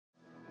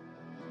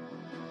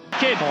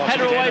in.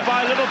 Header away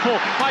by Liverpool.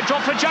 High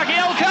drop for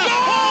Jagielka.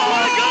 Oh,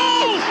 what a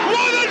goal!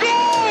 What a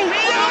goal!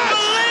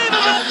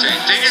 Unbelievable!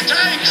 Ding it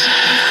takes!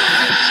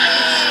 And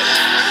scores!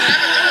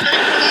 Everton are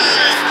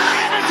equalised!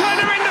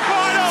 Everton are in the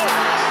final!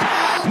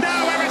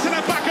 Now Everton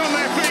are back on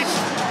their feet.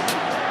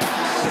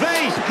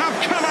 They have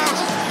come out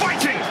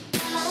fighting.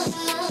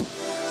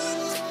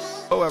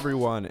 Hello,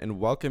 everyone, and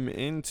welcome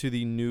into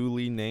the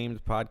newly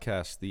named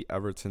podcast, the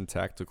Everton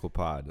Tactical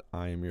Pod.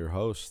 I am your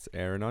host,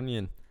 Aaron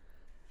Onion,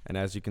 and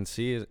as you can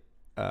see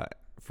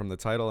from the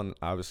title, and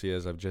obviously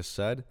as I've just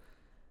said,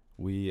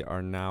 we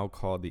are now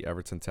called the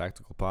Everton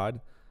Tactical Pod,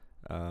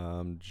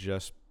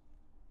 just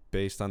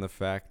based on the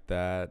fact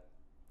that,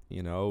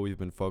 you know, we've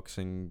been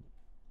focusing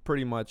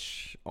pretty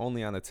much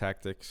only on the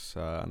tactics,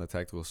 on the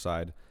tactical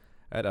side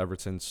at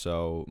Everton,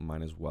 so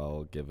might as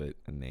well give it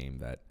a name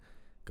that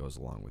goes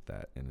along with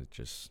that, and it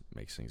just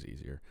makes things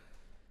easier.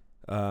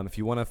 If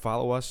you want to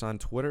follow us on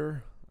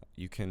Twitter,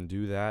 you can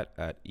do that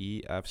at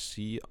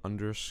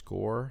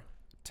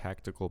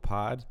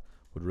EFC_tacticalpod.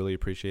 Would really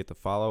appreciate the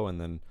follow, and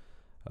then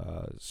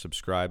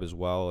subscribe as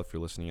well if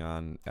you're listening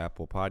on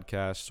Apple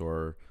Podcasts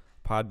or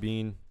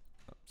Podbean.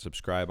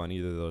 Subscribe on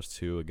either of those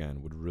two.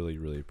 Again, would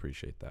really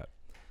appreciate that.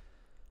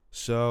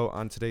 So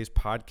on today's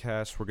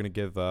podcast, we're going to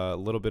give a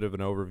little bit of an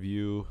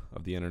overview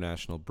of the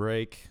international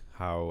break,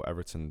 how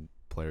Everton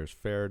players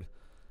fared.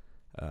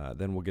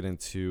 Then we'll get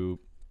into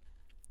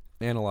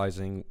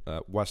analyzing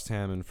West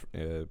Ham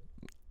and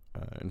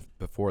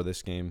before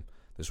this game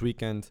this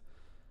weekend.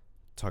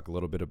 Talk a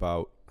little bit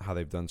about how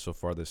they've done so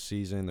far this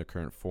season, their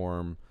current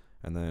form,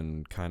 and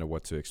then kind of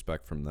what to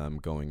expect from them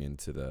going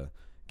into the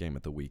game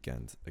at the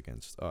weekend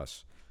against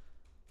us.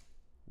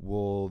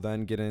 We'll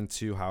then get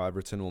into how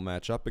Everton will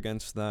match up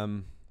against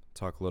them,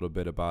 talk a little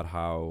bit about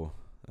how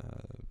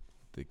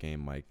the game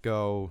might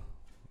go,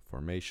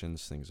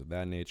 formations, things of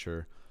that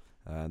nature.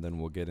 Then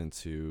we'll get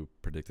into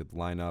predicted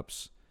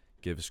lineups,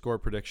 give a score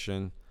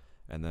prediction,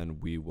 and then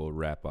we will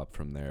wrap up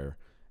from there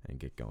and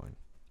get going.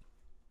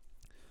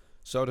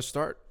 So to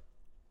start,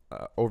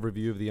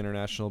 overview of the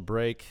international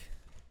break.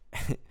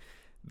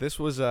 This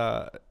was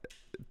a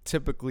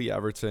typically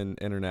Everton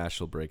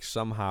international break.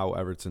 Somehow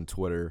Everton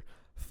Twitter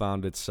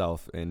found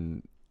itself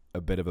in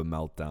a bit of a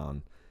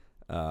meltdown.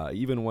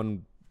 Even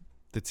when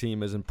the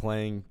team isn't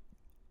playing,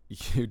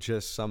 you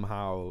just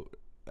somehow,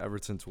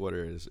 Everton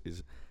Twitter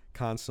is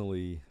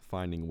constantly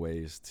finding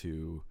ways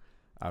to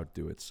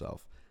outdo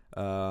itself.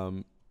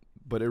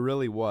 But it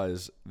really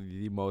was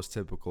the most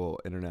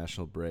typical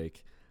international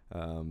break.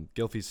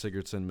 Gylfi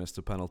Sigurdsson missed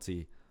a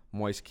penalty.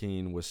 Moise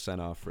Kean was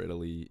sent off for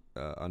Italy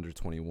under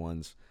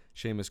 21s.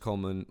 Seamus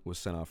Coleman was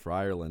sent off for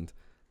Ireland.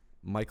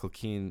 Michael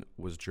Keane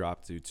was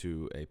dropped due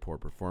to a poor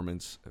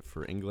performance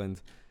for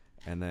England.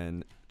 And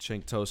then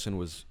Cenk Tosun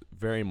was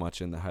very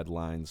much in the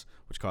headlines,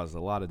 which caused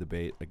a lot of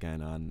debate,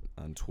 again,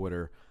 on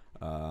Twitter.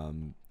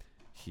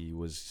 He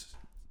was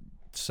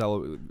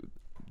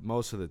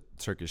most of the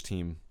Turkish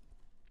team.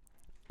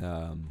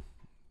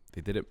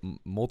 They did it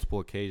multiple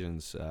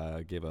occasions.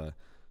 Gave a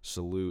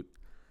salute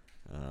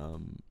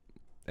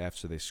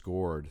after they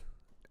scored,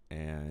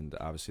 and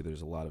obviously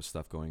there's a lot of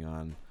stuff going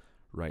on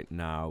right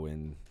now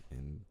in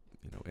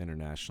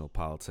international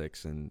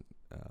politics, and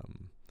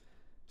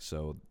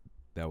so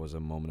that was a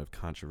moment of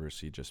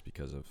controversy just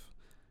because of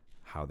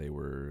how they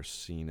were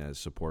seen as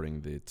supporting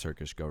the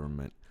Turkish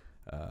government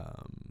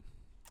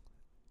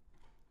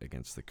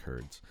against the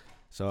Kurds.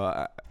 So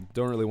I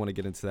don't really want to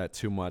get into that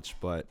too much,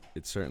 but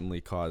it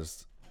certainly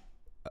caused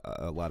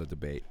a lot of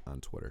debate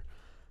on Twitter.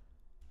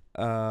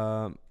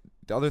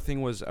 The other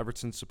thing was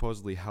Everton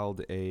supposedly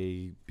held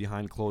a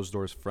behind closed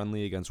doors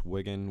friendly against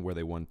Wigan where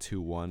they won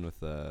 2-1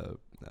 with a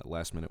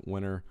last-minute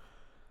winner.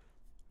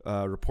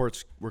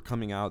 Reports were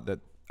coming out that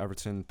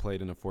Everton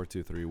played in a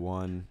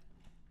 4-2-3-1,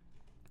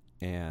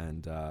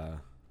 and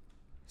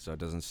so it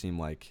doesn't seem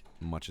like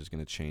much is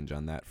going to change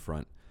on that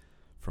front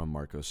from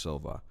Marco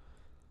Silva.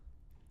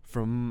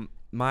 From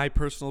my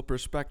personal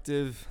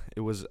perspective,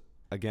 it was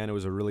a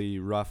really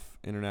rough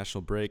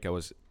international break. I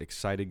was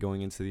excited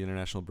going into the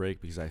international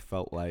break because I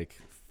felt like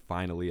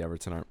finally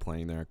Everton aren't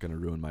playing. They aren't going to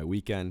ruin my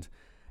weekend.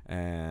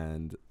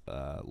 And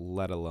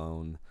let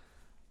alone,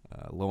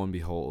 lo and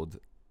behold,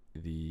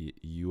 the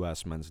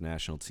U.S. men's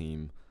national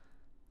team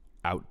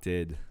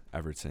outdid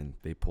Everton.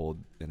 They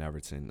pulled in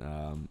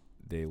Everton.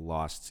 They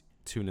lost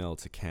 2-0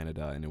 to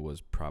Canada, and it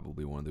was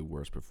probably one of the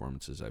worst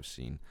performances I've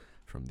seen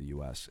from the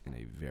U.S. in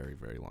a very,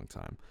 very long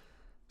time.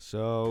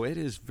 So it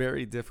is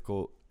very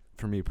difficult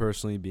for me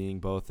personally, being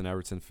both an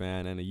Everton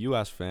fan and a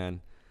U.S.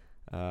 fan.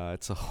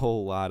 It's a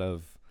whole lot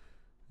of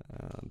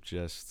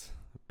just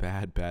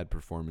bad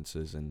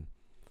performances, and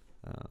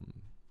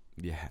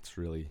it's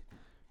really,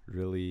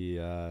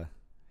 to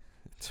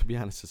be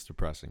honest, it's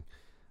depressing.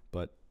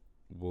 But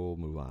we'll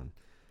move on.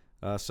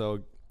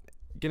 So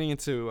getting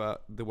into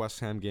the West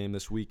Ham game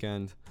this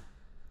weekend,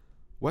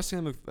 West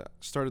Ham have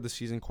started the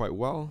season quite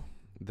well,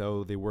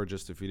 though they were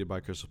just defeated by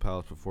Crystal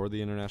Palace before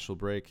the international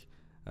break.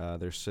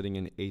 They're sitting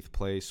in 8th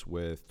place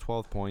with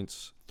 12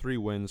 points, 3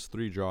 wins,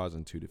 3 draws,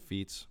 and 2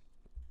 defeats.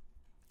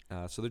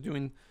 So they're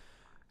doing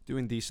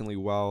doing decently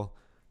well.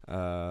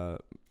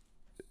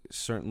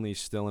 Certainly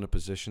still in a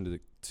position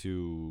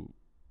to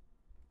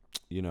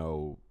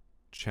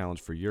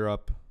challenge for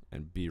Europe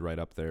and be right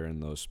up there in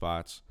those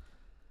spots.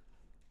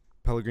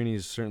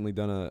 Pellegrini's certainly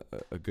done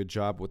a good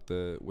job with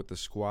the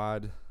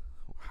squad.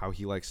 How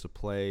he likes to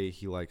play,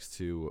 he likes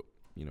to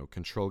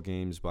control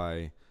games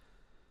by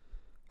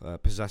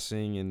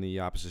possessing in the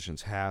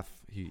opposition's half.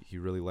 He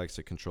really likes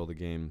to control the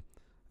game,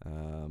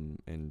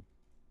 and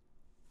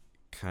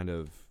kind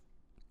of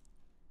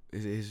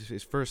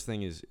his first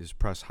thing is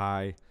press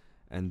high,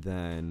 and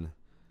then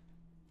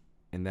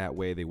in that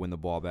way they win the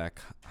ball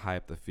back high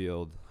up the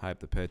field, high up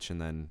the pitch,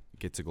 and then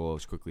get to goal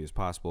as quickly as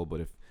possible. But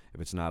if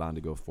it's not on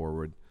to go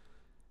forward,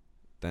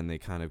 then they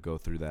kind of go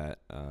through that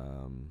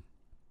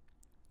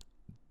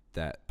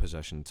that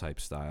possession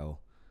type style,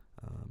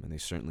 and they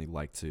certainly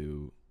like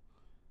to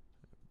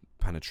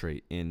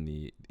penetrate in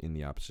the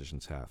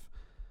opposition's half.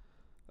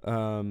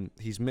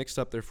 He's mixed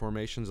up their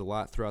formations a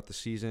lot throughout the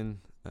season.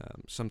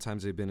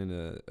 Sometimes they've been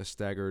in a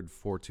staggered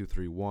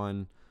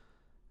 4-2-3-1.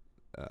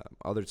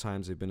 Other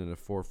times they've been in a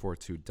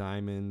 4-4-2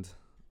 diamond,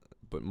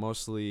 but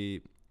most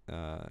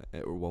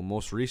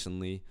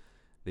recently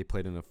they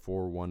played in a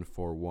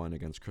 4-1-4-1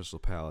 against Crystal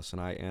Palace,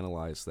 and I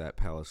analyzed that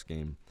Palace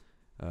game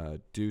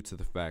due to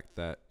the fact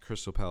that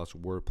Crystal Palace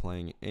were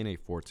playing in a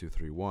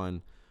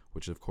 4-2-3-1,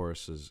 which of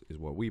course is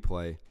what we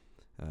play.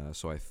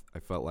 So I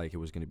felt like it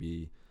was going to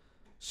be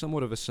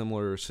somewhat of a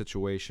similar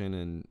situation,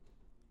 and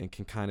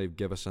can kind of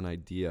give us an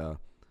idea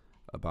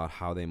about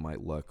how they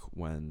might look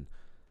when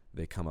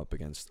they come up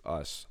against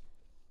us.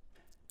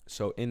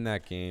 So in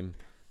that game,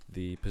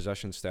 the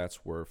possession stats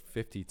were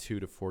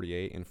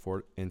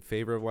 52-48 in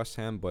favor of West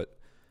Ham, but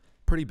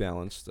pretty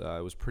balanced.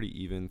 It was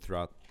pretty even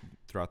throughout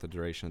the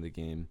duration of the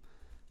game.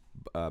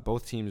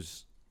 Both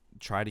teams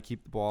tried to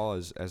keep the ball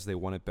as they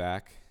won it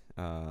back.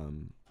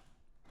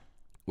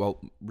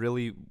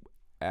 Really,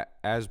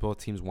 as both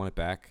teams won it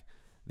back,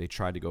 they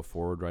tried to go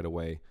forward right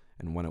away,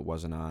 and when it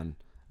wasn't on,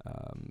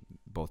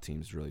 both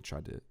teams really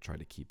tried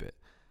to keep it.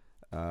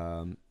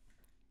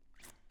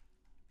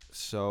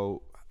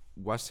 So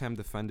West Ham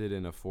defended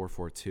in a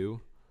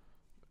 4-4-2,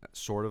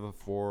 sort of a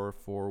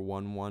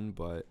 4-4-1-1,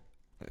 but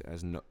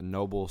as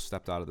Noble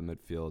stepped out of the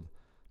midfield,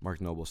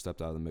 Mark Noble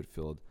stepped out of the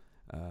midfield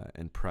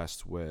and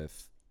pressed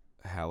with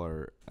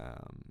Haller,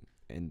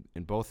 and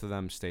both of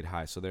them stayed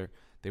high. So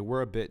they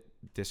were a bit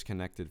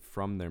disconnected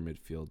from their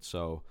midfield.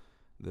 So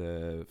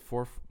the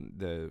four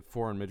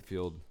in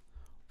midfield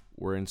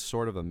were in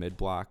sort of a mid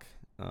block.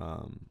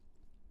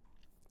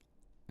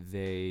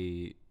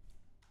 They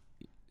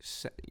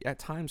at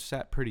times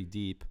sat pretty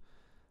deep,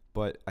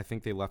 but I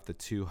think they left the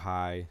two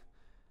high.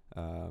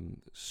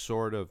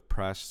 Sort of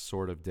pressed,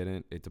 sort of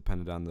didn't. It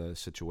depended on the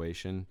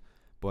situation,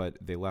 but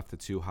they left the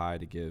two high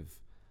to give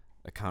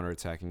a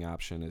counterattacking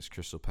option as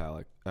Crystal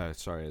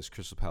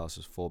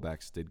Palace's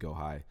fullbacks did go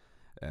high,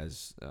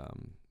 as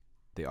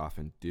they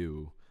often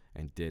do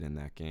and did in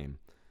that game.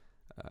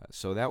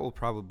 So that will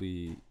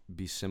probably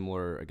be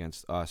similar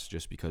against us,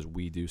 just because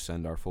we do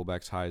send our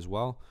fullbacks high as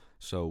well.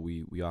 So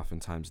we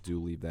oftentimes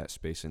do leave that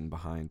space in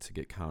behind to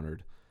get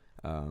countered.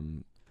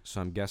 So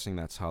I'm guessing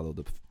that's how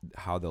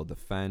they'll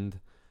defend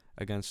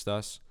against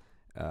us,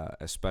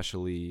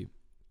 especially.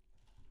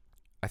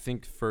 I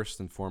think first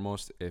and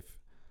foremost, if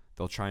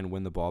they'll try and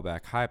win the ball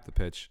back high up the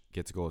pitch,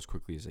 get to goal as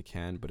quickly as they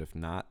can. But if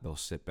not, they'll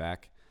sit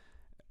back,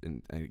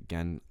 and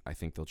again, I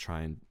think they'll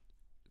try and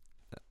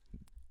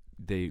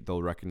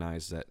they'll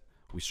recognize that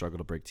we struggle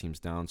to break teams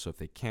down. So if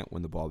they can't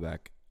win the ball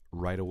back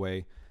right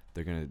away,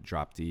 they're going to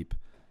drop deep,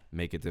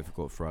 make it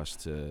difficult for us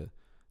to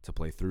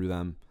play through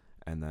them,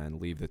 and then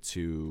leave the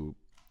two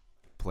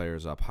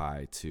players up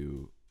high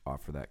to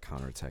offer that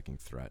counterattacking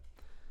threat.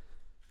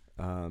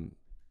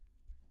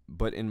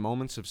 But in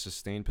moments of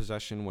sustained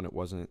possession, when it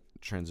wasn't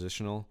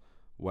transitional,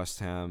 West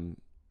Ham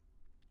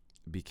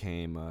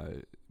became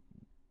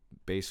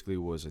basically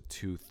was a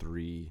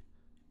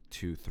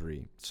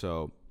 2-3-2-3.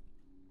 So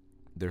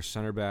their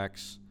center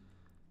backs,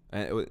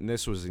 and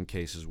this was in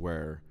cases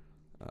where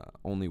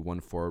only one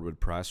forward would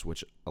press,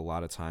 which a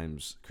lot of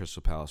times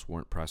Crystal Palace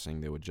weren't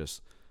pressing. They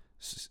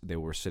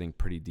were sitting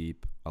pretty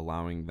deep,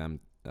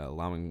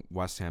 allowing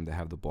West Ham to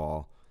have the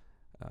ball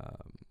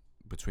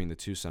between the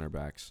two center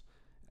backs,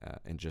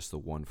 and just the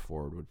one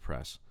forward would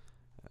press.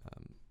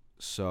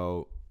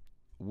 So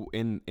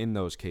in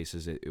those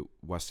cases,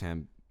 West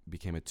Ham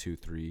became a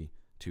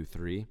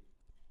 2-3-2-3.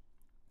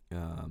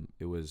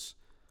 It was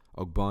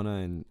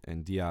Ogbonna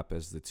and Diop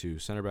as the two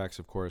center backs,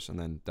 of course, and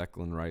then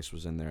Declan Rice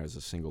was in there as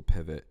a single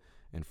pivot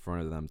in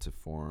front of them to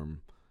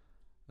form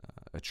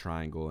a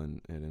triangle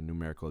and a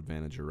numerical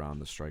advantage around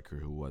the striker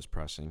who was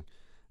pressing.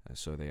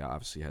 So they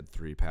obviously had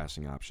three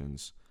passing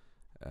options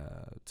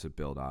to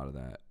build out of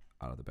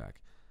the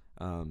back.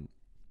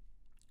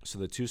 So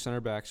the two center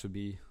backs would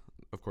be,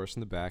 of course, in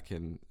the back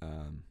and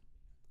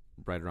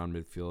right around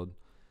midfield.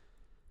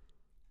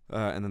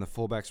 And then the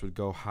fullbacks would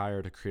go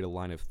higher to create a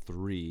line of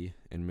three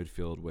in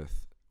midfield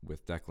with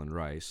Declan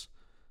Rice.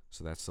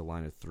 So that's the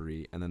line of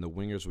three. And then the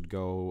wingers would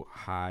go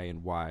high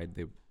and wide.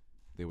 They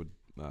would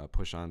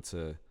push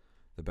onto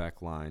the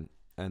back line.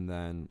 And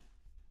then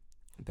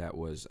that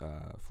was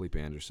Felipe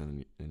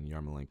Anderson and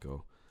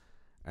Yarmolenko.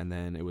 And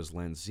then it was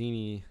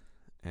Lanzini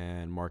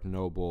and Mark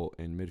Noble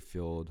in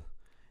midfield.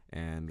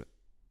 And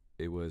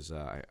it was,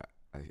 I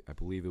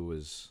believe it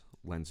was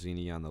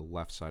Lanzini on the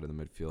left side of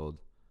the midfield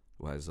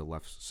as the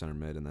left center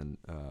mid, and then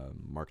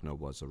Mark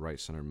Noble as the right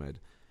center mid.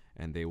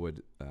 And they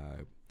would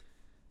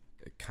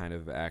kind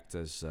of act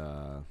as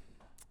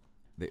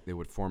they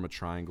would form a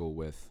triangle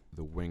with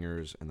the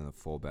wingers and then the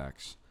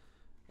fullbacks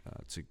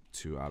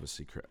to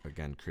obviously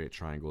create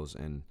triangles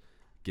and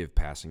give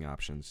passing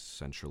options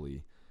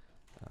centrally.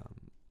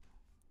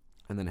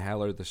 And then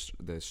Haller,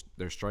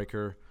 their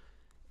striker,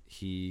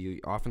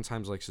 he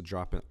oftentimes likes to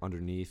drop it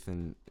underneath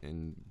and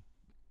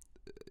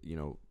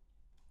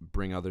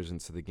bring others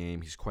into the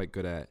game. He's quite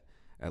good at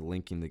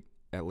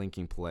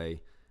linking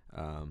play,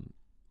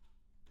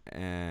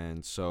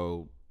 and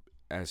so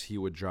as he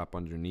would drop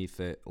underneath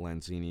it,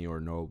 Lanzini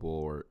or Noble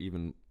or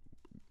even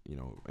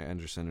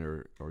Anderson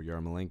or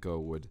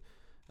Yarmolenko would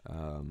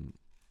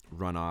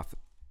run off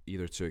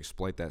either to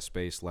exploit that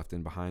space left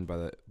in behind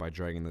by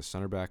dragging the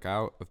center back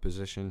out of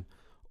position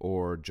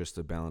or just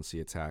to balance the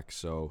attack.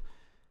 So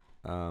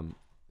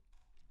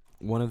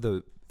one of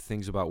the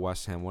things about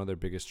West Ham, one of their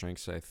biggest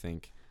strengths, I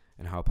think,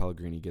 and how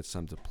Pellegrini gets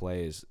them to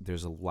play is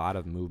there's a lot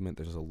of movement,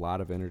 there's a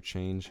lot of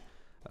interchange.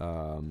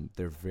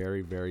 They're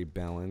very, very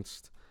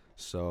balanced.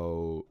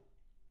 So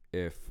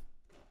if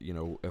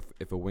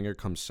a winger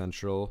comes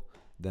central,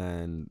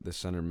 then the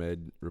center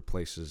mid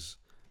replaces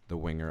the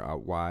winger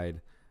out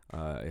wide.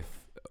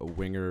 If a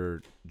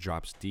winger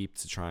drops deep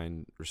to try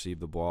and receive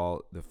the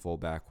ball, the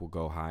fullback will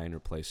go high and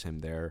replace him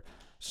there.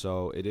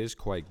 So it is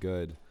quite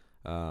good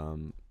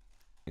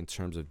in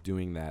terms of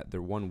doing that.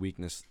 Their one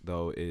weakness,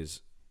 though,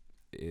 is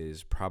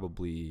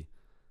probably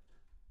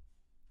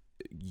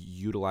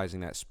utilizing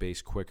that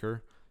space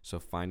quicker. So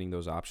finding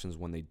those options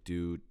when they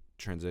do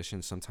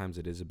transition, sometimes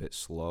it is a bit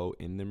slow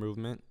in the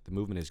movement. The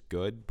movement is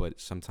good, but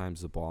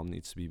sometimes the ball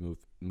needs to be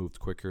moved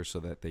quicker so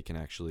that they can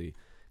actually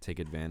take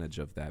advantage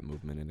of that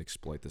movement and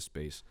exploit the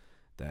space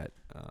that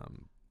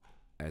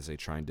as they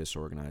try and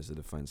disorganize the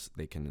defense,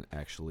 they can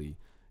actually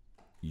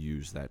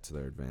use that to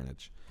their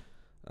advantage.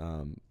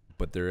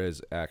 But there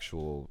is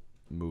actual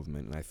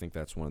movement, and I think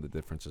that's one of the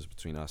differences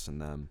between us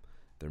and them.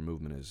 Their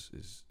movement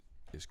is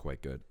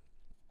quite good.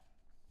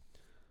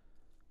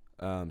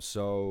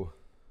 So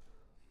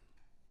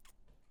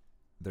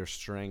their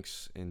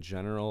strengths in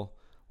general,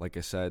 like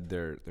I said,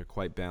 they're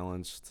quite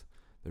balanced.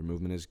 Their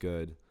movement is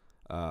good.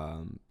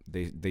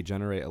 They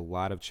generate a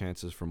lot of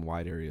chances from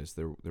wide areas.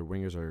 Their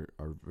wingers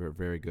are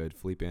very good.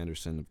 Felipe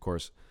Anderson, of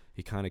course,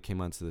 he kind of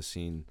came onto the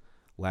scene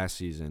last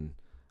season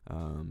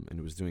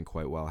and was doing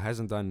quite well.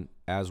 Hasn't done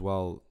as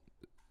well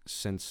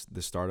since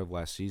the start of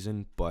last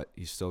season, but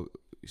he's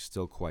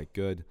still quite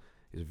good.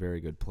 He's a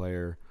very good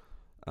player.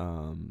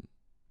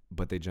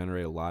 But they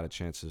generate a lot of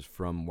chances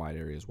from wide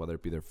areas, whether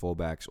it be their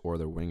fullbacks or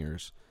their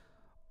wingers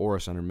or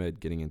a center mid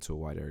getting into a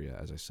wide area,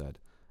 as I said.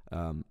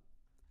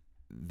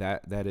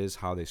 That is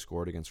how they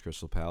scored against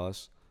Crystal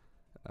Palace.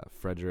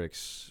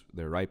 Fredericks,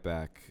 their right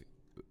back,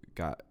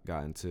 got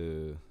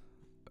into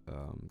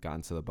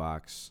the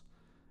box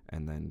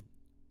and then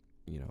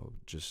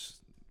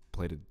just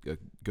played a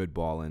good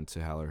ball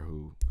into Haller,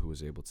 who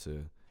was able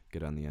to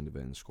get on the end of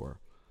it and score.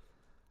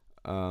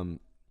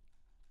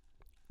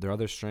 Their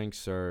other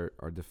strengths are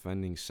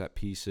defending set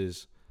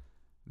pieces.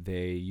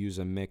 They use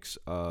a mix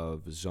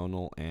of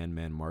zonal and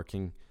man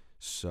marking.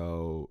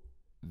 So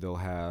they'll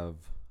have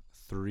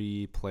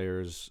 3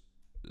 players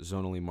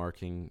zonally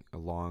marking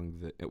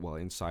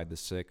inside the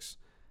 6,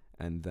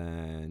 and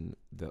then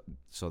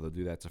they'll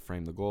do that to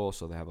frame the goal.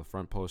 So they have a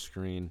front post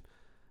screen,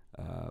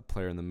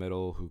 player in the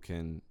middle who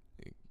can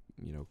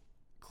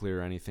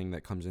clear anything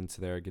that comes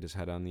into there, get his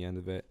head on the end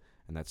of it,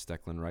 and that's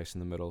Declan Rice in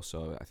the middle.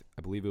 So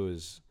I believe it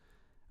was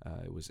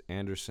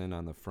Anderson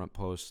on the front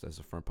post as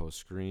a front post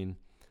screen,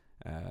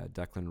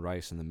 Declan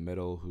Rice in the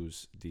middle,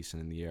 who's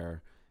decent in the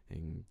air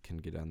and can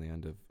get on the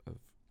end of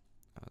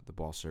the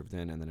ball served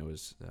in, and then it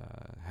was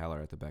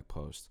Haller at the back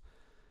post.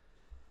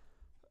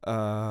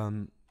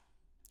 So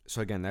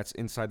again, that's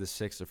inside the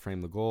 6 to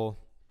frame the goal,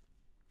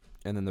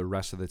 and then the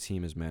rest of the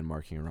team is man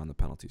marking around the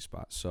penalty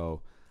spot.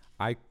 So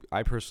I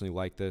personally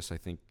like this. I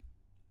think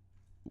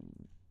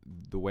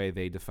the way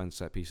they defend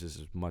set pieces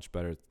is much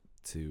better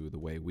to the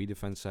way we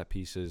defend set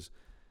pieces,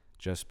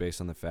 just based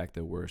on the fact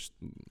that we're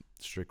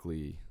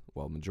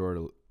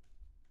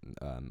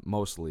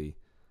mostly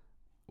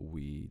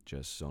we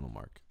just zonal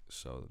mark.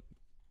 So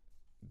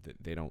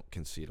they don't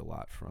concede a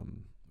lot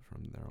from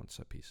their own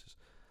set pieces.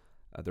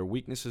 Their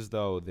weaknesses,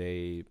 though,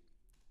 they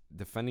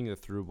defending the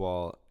through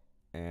ball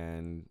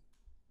and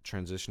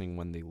transitioning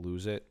when they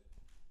lose it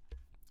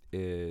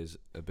is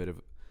a bit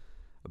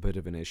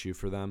of an issue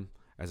for them.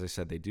 As I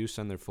said, they do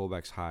send their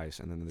fullbacks high,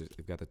 and then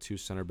they've got the 2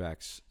 center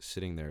backs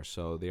sitting there.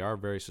 So they are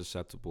very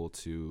susceptible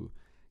to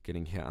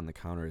getting hit on the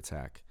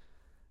counterattack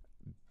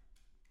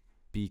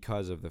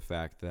because of the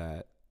fact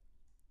that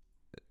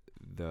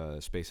the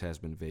space has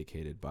been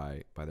vacated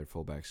by their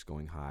fullbacks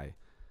going high.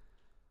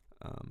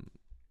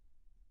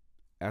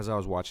 as I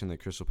was watching the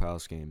Crystal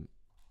Palace game,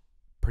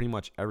 pretty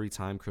much every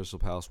time Crystal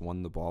Palace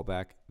won the ball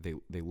back,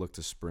 they looked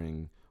to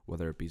spring,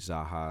 whether it be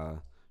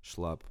Zaha,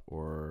 Schlupp,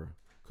 or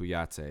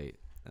Kouyaté.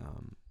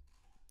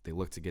 They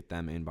looked to get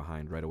them in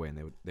behind right away,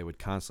 and they would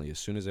constantly, as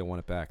soon as they won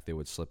it back, they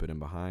would slip it in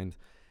behind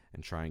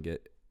and try and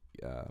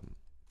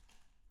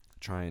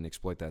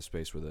exploit that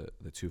space where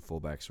the two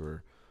fullbacks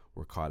were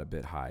caught a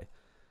bit high.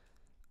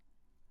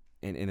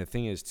 And the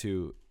thing is,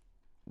 too,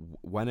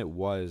 when it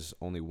was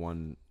only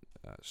one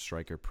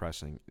striker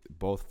pressing,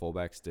 both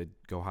fullbacks did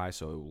go high,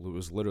 so it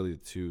was literally the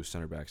two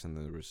center backs,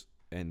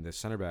 and the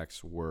center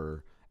backs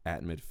were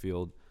at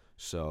midfield.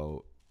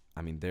 So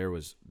I mean, there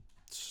was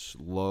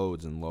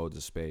loads and loads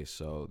of space,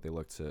 so they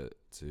looked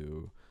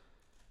to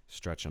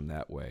stretch them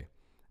that way.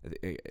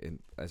 And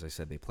as I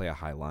said, they play a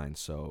high line,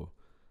 so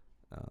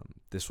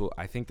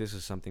I think this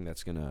is something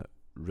that's gonna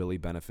really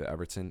benefit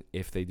Everton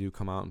if they do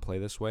come out and play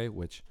this way,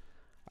 which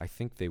I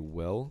think they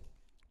will.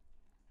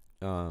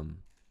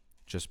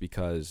 Just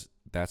because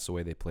that's the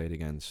way they played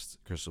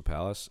against Crystal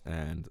Palace,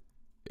 and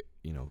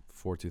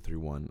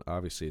 4-2-3-1.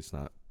 Obviously, it's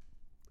not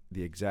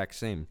the exact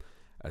same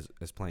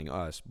as playing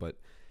us,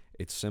 but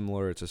it's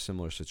similar. It's a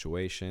similar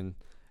situation,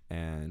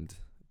 and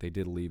they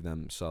did leave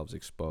themselves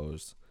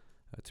exposed.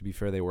 To be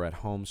fair, they were at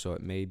home, so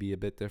it may be a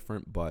bit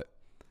different. But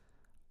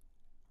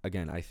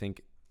again, I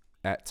think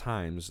at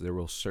times there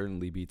will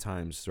certainly be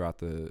times throughout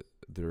the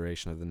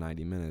duration of the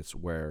 90 minutes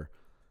where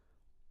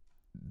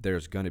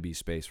there's going to be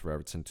space for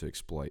Everton to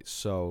exploit.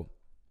 So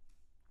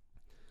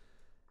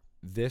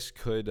this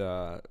could,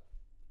 of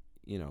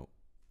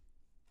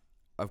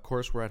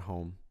course we're at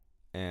home,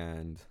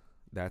 and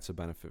that's a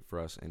benefit for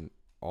us. And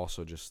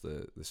also just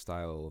the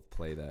style of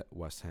play that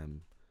West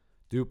Ham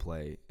do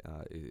play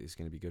is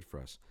going to be good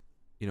for us.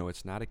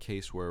 It's not a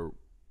case where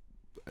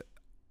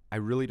I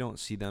really don't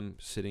see them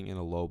sitting in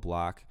a low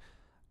block.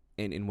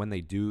 And when they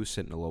do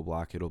sit in a low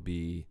block, it'll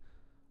be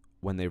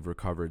when they've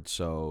recovered.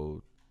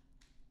 So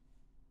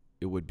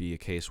it would be a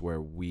case where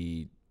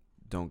we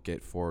don't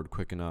get forward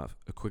quickly enough,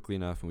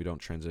 and we don't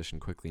transition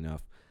quickly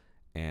enough,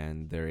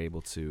 and they're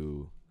able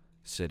to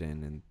sit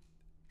in.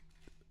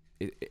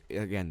 And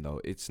again, though,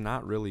 it's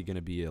not really going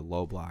to be a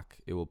low block.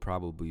 It will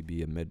probably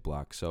be a mid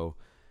block. So,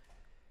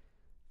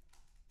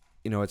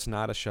 it's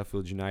not a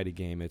Sheffield United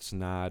game. It's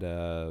not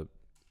a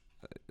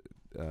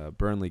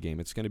Burnley game.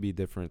 It's going to be a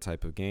different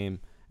type of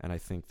game, and I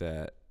think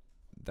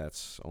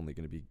that's only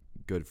going to be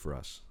good for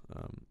us.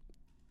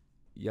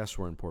 Yes,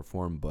 we're in poor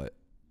form, but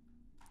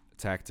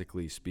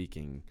tactically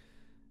speaking,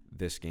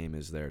 this game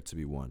is there to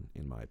be won,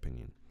 in my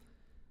opinion.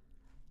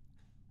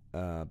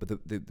 But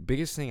the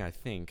biggest thing I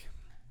think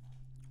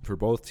for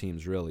both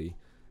teams really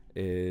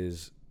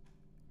is,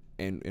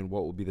 and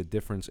what will be the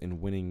difference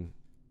in winning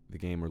the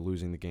game or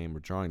losing the game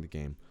or drawing the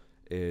game,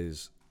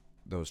 is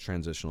those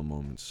transitional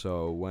moments.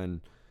 So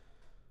when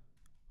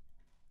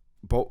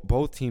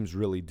both teams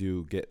really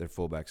do get their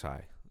fullbacks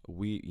high,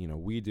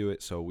 we do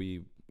it. So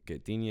we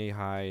get Digne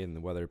high,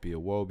 and whether it be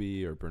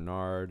Iwobi or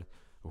Bernard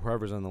or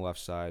whoever's on the left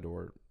side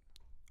or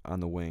on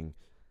the wing,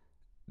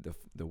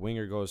 the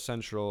winger goes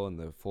central and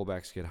the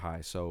fullbacks get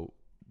high. So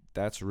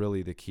that's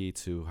really the key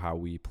to how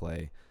we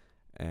play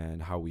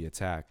and how we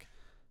attack.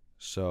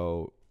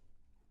 So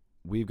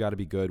we've got to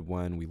be good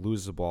when we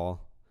lose the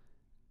ball,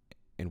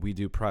 and we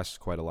do press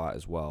quite a lot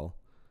as well.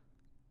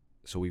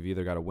 So we've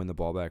either got to win the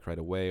ball back right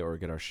away or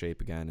get our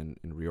shape again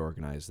and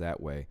reorganize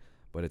that way.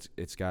 But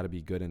it's got to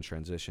be good in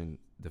transition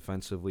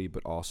defensively,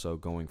 but also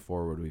going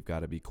forward, we've got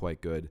to be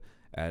quite good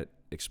at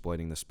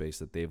exploiting the space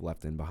that they've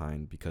left in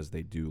behind, because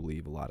they do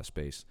leave a lot of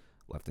space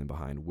left in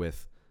behind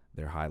with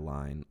their high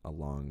line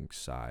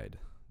alongside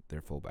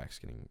their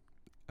fullbacks getting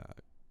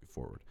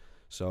forward.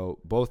 So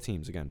both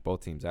teams,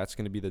 that's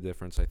going to be the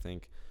difference, I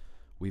think.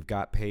 We've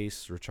got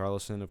pace,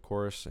 Richarlison, of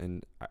course,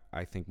 and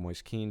I think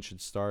Moise Kean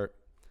should start,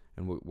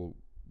 and we'll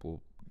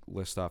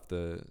list off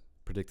the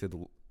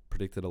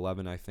predicted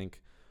 11, I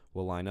think,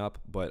 will line up,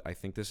 but I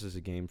think this is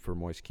a game for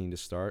Moise Kean to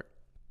start.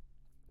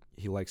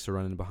 He likes to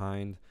run in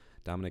behind.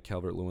 Dominic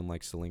Calvert-Lewin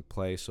likes to link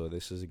play, so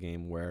this is a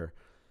game where,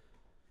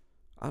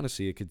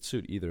 honestly, it could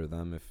suit either of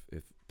them if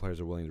players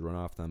are willing to run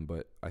off them,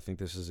 but I think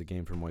this is a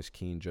game for Moise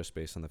Kean just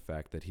based on the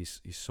fact that he's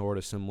sort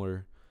of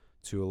similar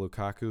to a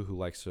Lukaku, who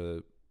likes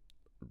to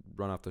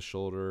run off the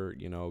shoulder,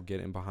 get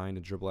in behind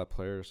and dribble at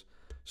players.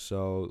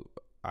 So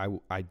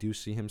I do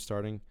see him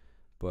starting,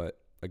 but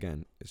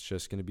again, it's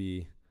just going to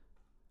be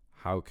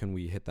how can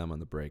we hit them on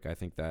the break. I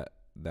think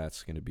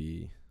that's going to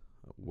be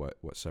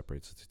what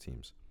separates the two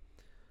teams.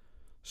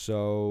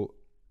 So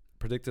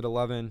predicted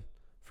 11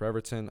 for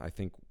Everton, I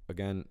think,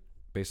 again,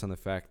 based on the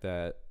fact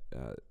that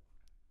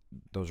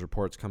those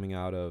reports coming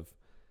out of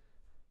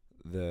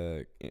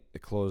the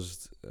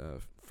closed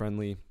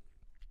friendly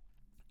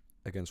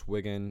against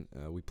Wigan,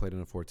 we played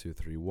in a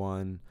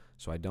 4-2-3-1,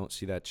 so I don't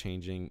see that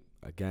changing.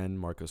 Again,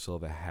 Marco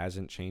Silva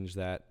hasn't changed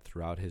that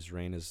throughout his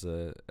reign as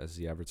the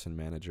Everton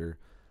manager.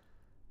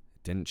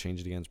 Didn't change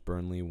it against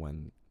Burnley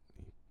when,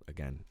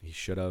 again, he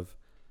should have.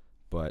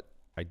 But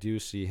I do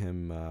see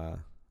him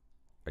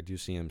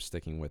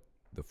sticking with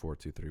the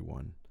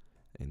 4-2-3-1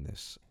 in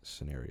this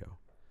scenario.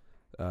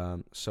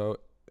 So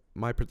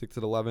my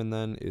predicted 11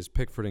 then is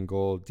Pickford in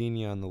goal,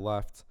 Digne on the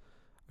left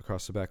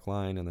across the back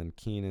line, and then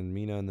Keane and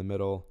Mina in the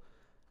middle.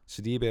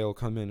 Sidibe will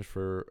come in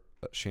for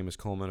Seamus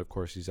Coleman. Of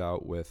course, he's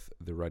out with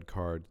the red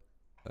card,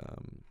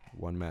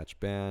 1-match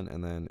ban,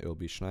 and then it'll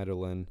be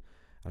Schneiderlin.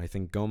 And I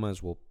think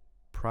Gomez will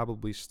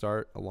probably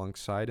start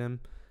alongside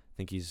him. I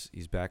think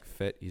he's back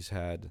fit. He's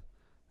had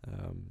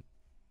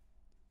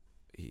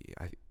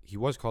he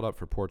was called up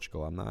for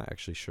Portugal. I'm not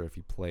actually sure if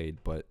he played,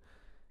 but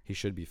he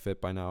should be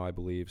fit by now, I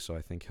believe. So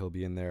I think he'll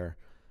be in there.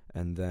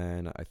 And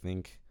then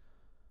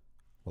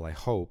I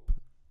hope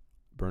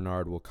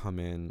Bernard will come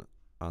in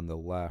on the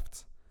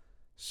left.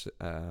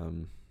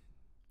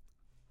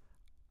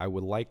 I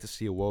would like to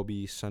see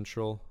Iwobi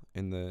central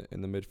in the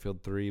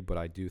midfield three, but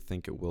I do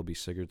think it will be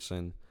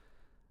Sigurdsson.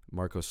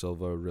 Marco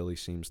Silva really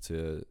seems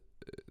to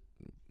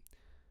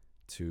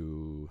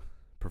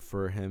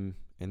prefer him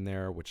in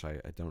there, which I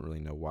don't really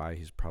know why.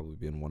 He's probably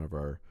been one of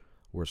our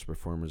worst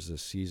performers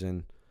this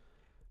season.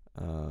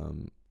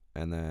 And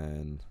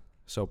then,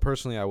 so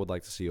personally, I would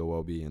like to see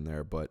Iwobi in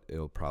there, but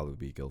it'll probably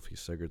be Gylfi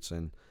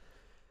Sigurdsson.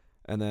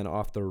 And then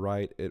off the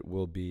right, it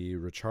will be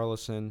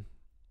Richarlison.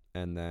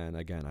 And then,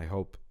 again, I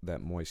hope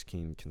that Moise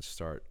Kean can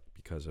start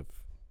because of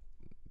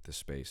the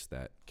space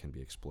that can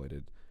be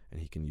exploited, and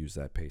he can use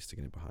that pace to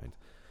get it behind.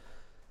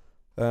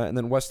 And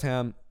then West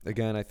Ham,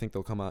 again, I think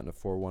they'll come out in a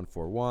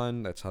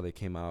 4-1-4-1. That's how they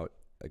came out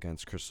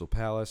against Crystal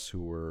Palace,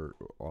 who were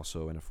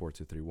also in a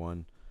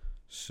 4-2-3-1.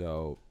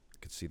 So I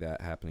could see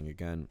that happening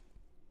again.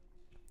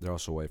 They're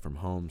also away from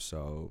home,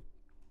 so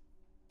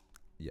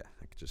yeah,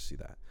 I could just see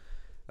that.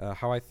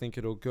 How I think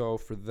it'll go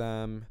for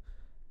them,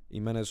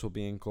 Jimenez will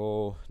be in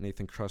goal,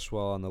 Nathan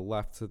Cresswell on the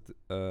left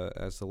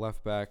as the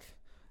left back,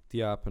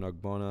 Diop and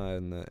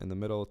Ogbonna in the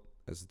middle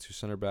as the two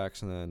center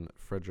backs, and then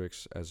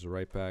Fredericks as the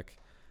right back.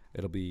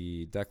 It'll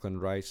be Declan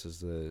Rice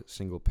as the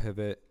single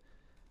pivot,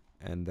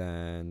 and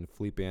then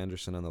Felipe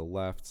Anderson on the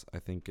left. I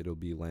think it'll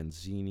be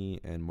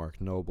Lanzini and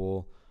Mark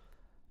Noble,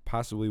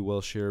 possibly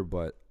Wilshere,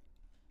 but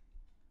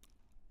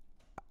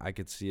I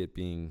could see it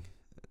being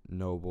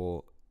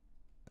Noble.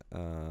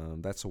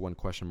 That's the one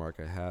question mark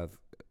I have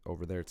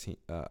over their team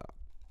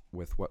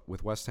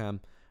with West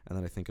Ham, and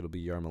then I think it'll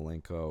be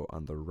Yarmolenko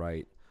on the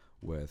right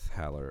with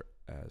Haller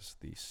as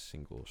the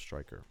single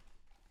striker.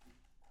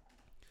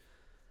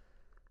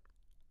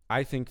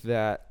 I think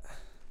that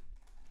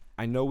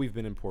I know we've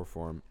been in poor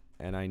form,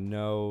 and I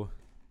know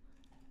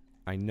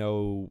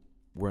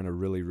we're in a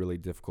really, really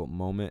difficult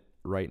moment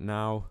right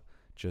now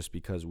just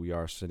because we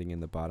are sitting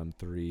in the bottom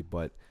three,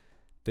 but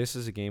this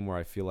is a game where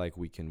I feel like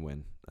we can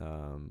win.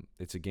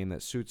 It's a game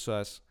that suits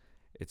us.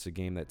 It's a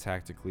game that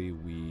tactically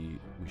we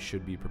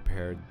should be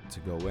prepared to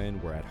go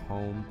in. We're at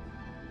home.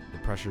 The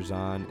pressure's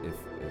on. If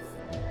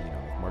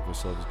Marco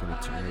Silva's going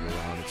to turn it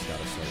around, it's got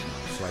to start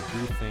now. So I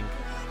do think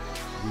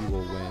we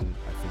will win.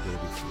 I think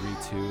it'll be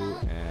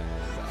 3-2, and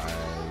I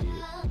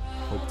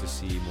hope to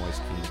see Moise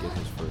Kean get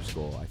his first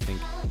goal. I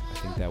think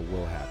that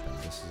will happen.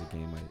 This is a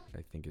game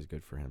I think is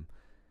good for him.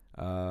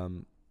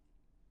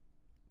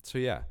 So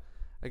yeah,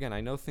 again, I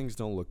know things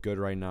don't look good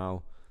right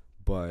now,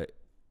 but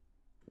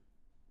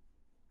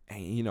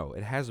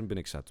it hasn't been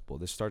acceptable.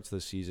 This starts the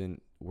season.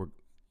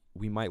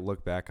 We might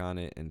look back on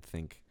it and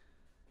think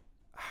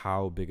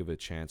how big of a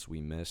chance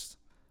we missed.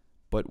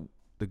 But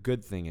the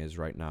good thing is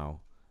right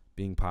now,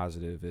 being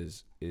positive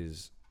is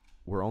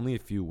we're only a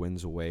few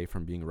wins away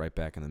from being right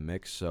back in the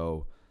mix.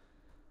 So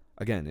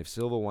again, if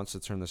Silva wants to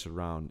turn this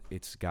around,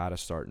 it's got to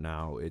start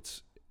now.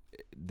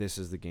 This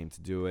is the game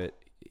to do it.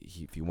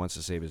 If he wants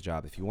to save his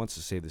job, if he wants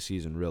to save the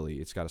season, really,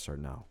 it's got to start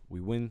now.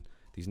 We win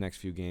these next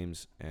few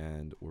games,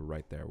 and we're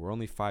right there. We're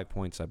only 5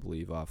 points, I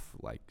believe, off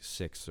like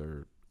 6th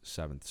or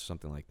 7th,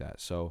 something like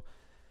that. So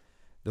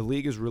the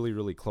league is really,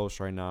 really close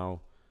right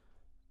now.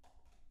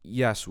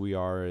 Yes, we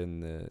are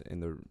in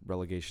the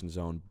relegation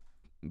zone,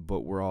 but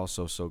we're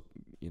also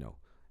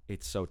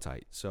it's so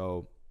tight.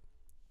 So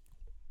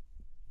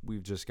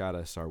we've just got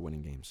to start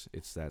winning games.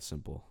 It's that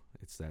simple.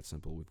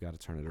 We've got to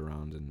turn it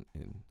around, and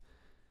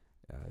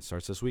it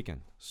starts this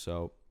weekend.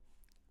 So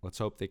let's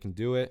hope they can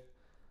do it.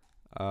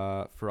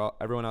 For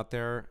everyone out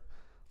there,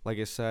 like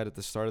I said at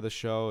the start of the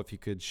show, if you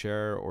could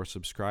share or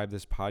subscribe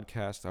this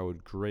podcast, I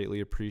would greatly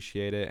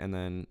appreciate it. And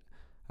then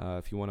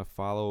if you want to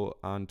follow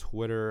on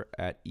Twitter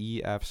at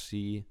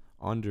EFC_tactical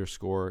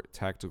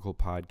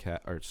podcast,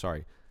 or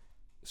sorry,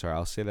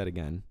 I'll say that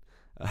again,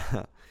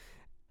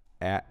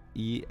 at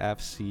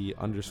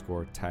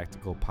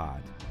EFC_tactical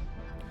pod.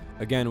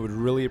 Again, would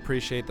really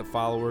appreciate the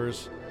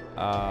followers.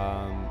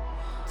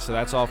 So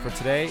that's all for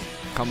today.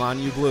 Come on,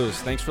 you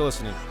Blues. Thanks for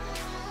listening.